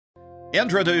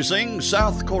Introducing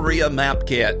South Korea Map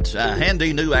Kit, a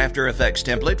handy new After Effects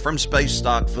template from Space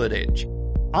Stock Footage.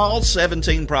 All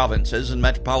 17 provinces and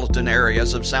metropolitan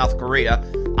areas of South Korea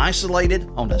isolated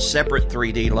on a separate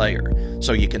 3D layer,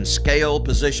 so you can scale,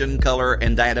 position, color,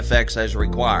 and add effects as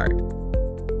required.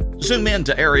 Zoom in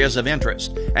to areas of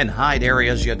interest and hide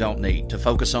areas you don't need to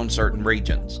focus on certain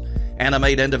regions.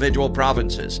 Animate individual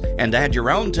provinces and add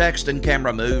your own text and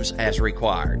camera moves as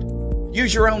required.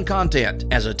 Use your own content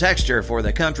as a texture for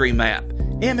the country map,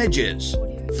 images,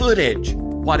 footage,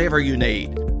 whatever you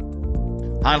need.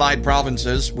 Highlight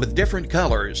provinces with different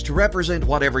colors to represent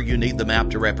whatever you need the map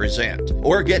to represent,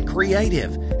 or get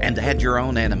creative and add your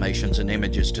own animations and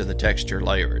images to the texture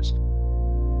layers.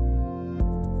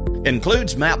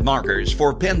 Includes map markers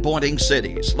for pinpointing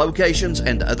cities, locations,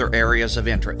 and other areas of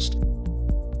interest.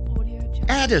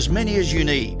 Add as many as you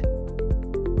need.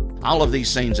 All of these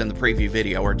scenes in the preview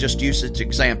video are just usage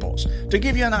examples to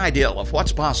give you an idea of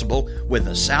what's possible with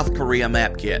the South Korea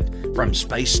Map Kit from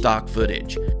Space Stock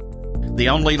Footage. The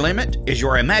only limit is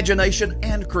your imagination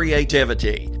and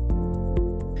creativity.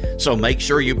 So make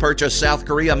sure you purchase South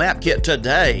Korea Map Kit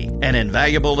today, an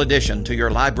invaluable addition to your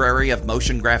library of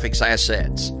motion graphics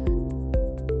assets.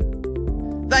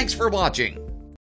 Thanks for watching.